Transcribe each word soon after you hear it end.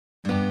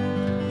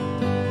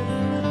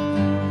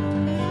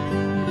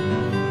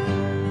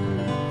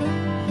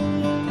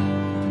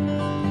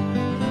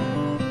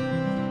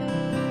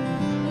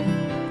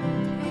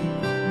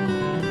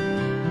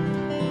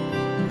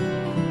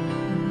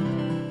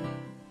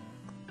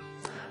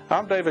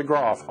I'm David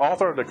Groff,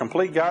 author of The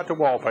Complete Guide to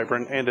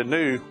Wallpapering and the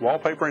new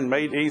Wallpapering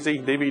Made Easy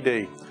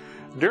DVD.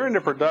 During the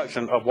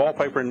production of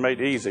Wallpapering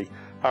Made Easy,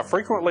 I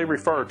frequently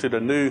refer to the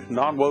new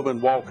non-woven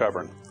wall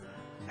covering.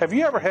 Have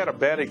you ever had a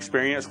bad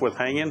experience with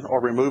hanging or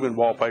removing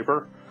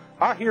wallpaper?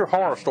 I hear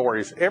horror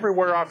stories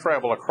everywhere I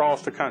travel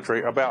across the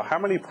country about how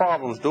many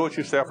problems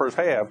do-it-yourselfers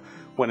have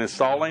when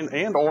installing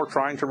and or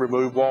trying to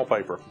remove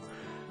wallpaper.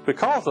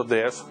 Because of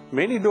this,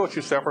 many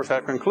do-it-yourselfers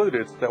have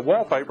concluded that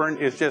wallpapering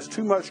is just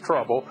too much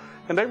trouble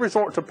and they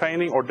resort to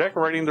painting or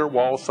decorating their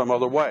walls some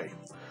other way.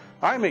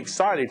 I am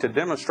excited to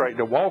demonstrate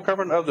the wall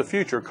covering of the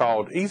future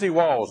called Easy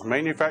Walls,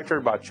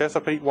 manufactured by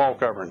Chesapeake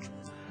Wallcoverings.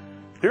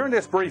 During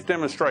this brief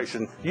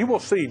demonstration, you will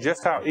see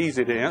just how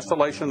easy the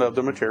installation of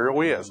the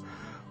material is.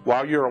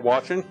 While you are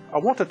watching, I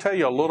want to tell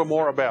you a little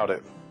more about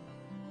it.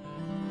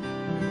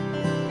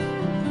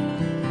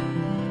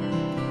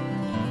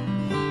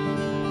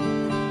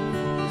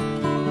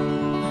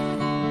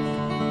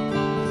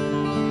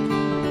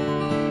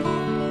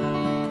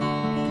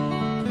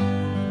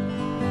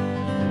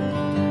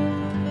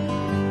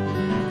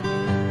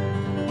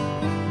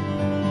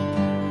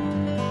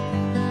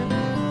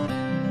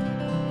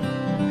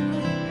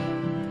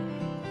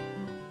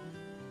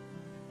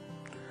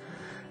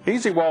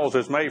 Easy Walls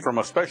is made from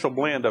a special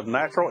blend of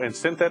natural and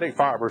synthetic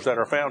fibers that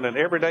are found in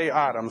everyday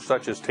items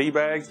such as tea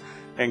bags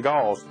and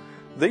gauze.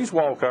 These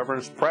wall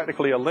coverings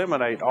practically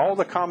eliminate all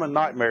the common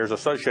nightmares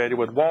associated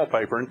with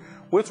wallpapering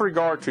with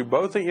regard to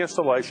both the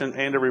installation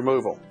and the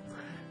removal.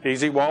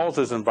 Easy Walls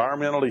is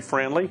environmentally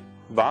friendly,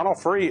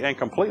 vinyl-free, and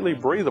completely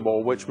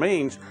breathable, which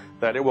means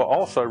that it will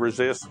also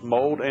resist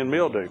mold and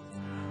mildew.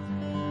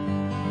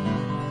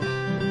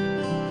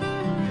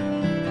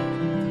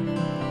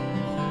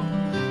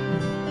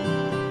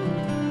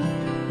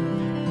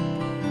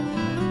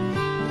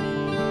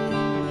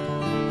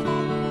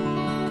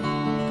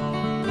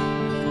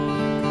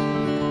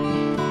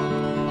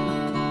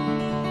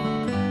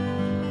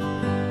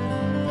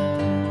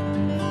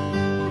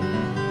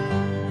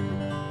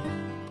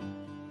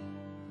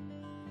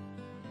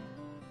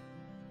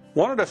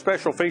 One of the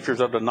special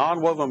features of the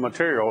non-woven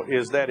material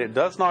is that it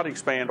does not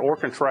expand or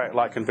contract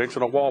like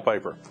conventional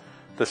wallpaper.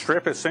 The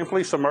strip is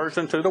simply submerged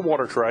into the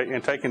water tray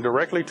and taken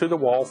directly to the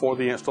wall for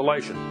the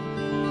installation.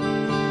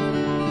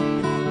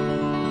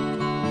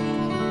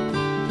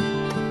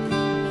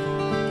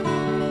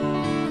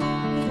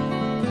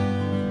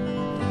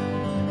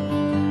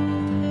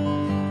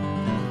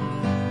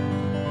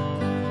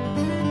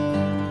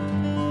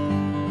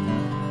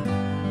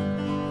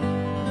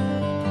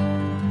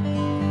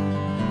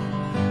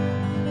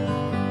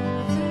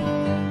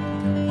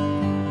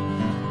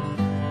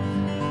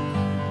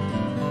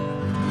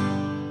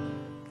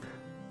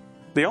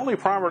 The only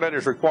primer that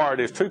is required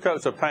is 2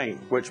 coats of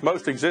paint, which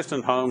most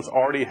existing homes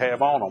already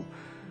have on them.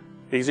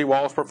 Easy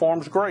Walls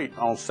performs great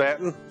on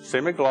satin,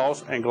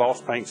 semi-gloss, and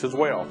gloss paints as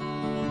well.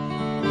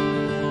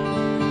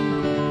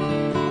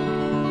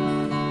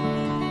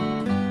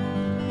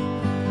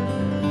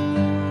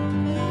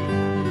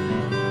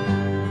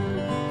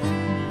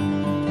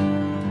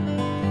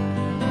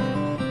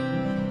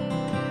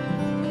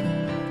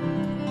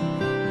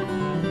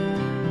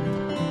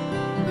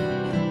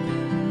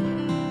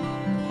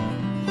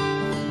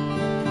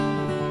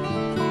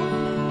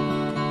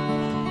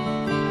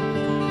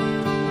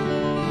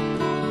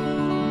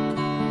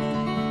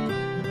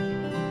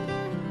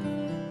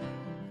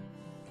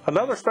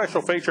 Another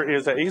special feature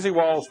is that Easy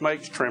Walls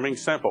makes trimming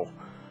simple.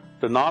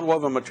 The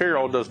non-woven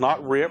material does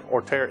not rip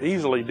or tear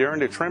easily during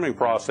the trimming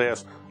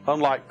process,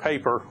 unlike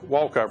paper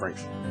wall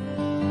coverings.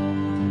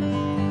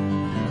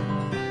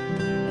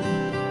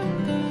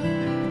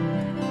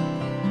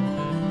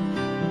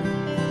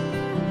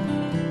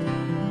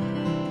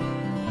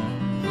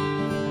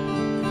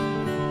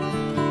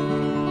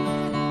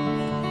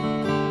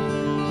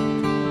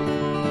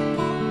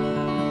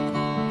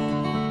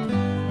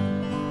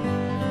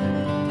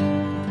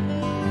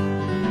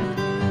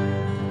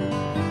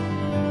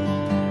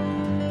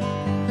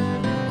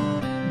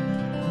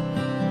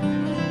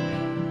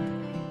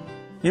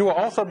 You will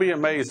also be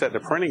amazed at the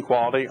printing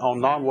quality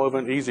on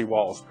non-woven Easy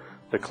Walls.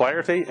 The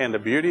clarity and the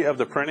beauty of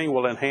the printing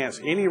will enhance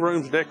any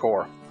room's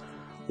decor.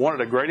 One of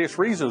the greatest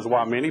reasons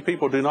why many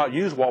people do not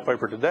use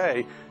wallpaper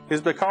today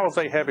is because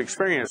they have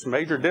experienced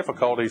major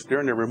difficulties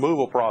during the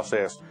removal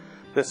process.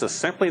 This is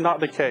simply not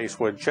the case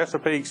with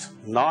Chesapeake's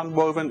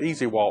non-woven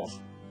Easy Walls.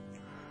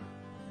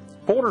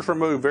 Borders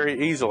remove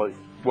very easily,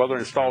 whether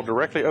installed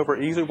directly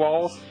over Easy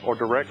Walls or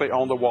directly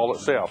on the wall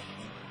itself.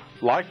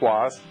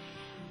 Likewise,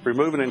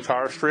 removing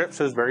entire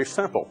strips is very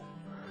simple.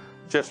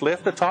 Just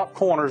lift the top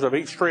corners of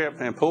each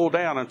strip and pull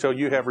down until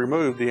you have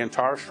removed the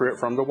entire strip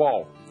from the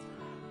wall.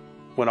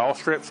 When all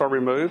strips are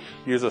removed,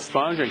 use a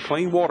sponge and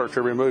clean water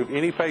to remove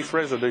any paste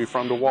residue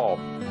from the wall.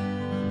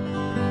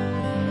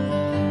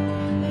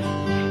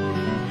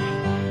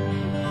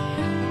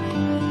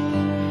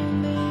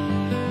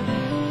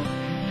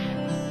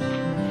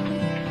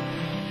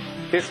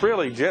 It's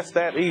really just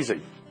that easy.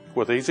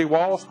 With Easy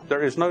Walls,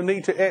 there is no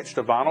need to etch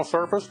the vinyl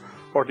surface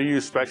or to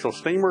use special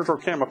steamers or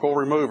chemical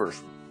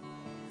removers.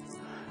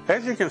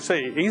 As you can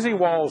see, Easy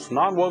Wall's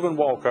non-woven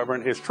wall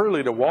covering is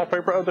truly the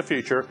wallpaper of the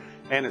future,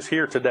 and it's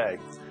here today.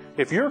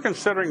 If you're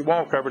considering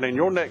wall covering in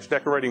your next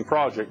decorating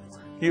project,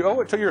 you owe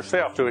it to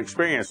yourself to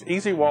experience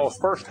Easy Walls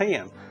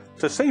firsthand,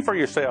 to see for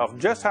yourself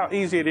just how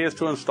easy it is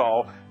to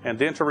install and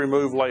then to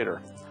remove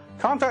later.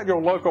 Contact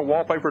your local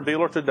wallpaper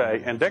dealer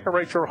today and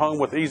decorate your home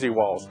with Easy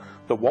Walls,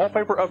 the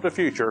wallpaper of the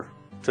future,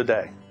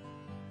 today.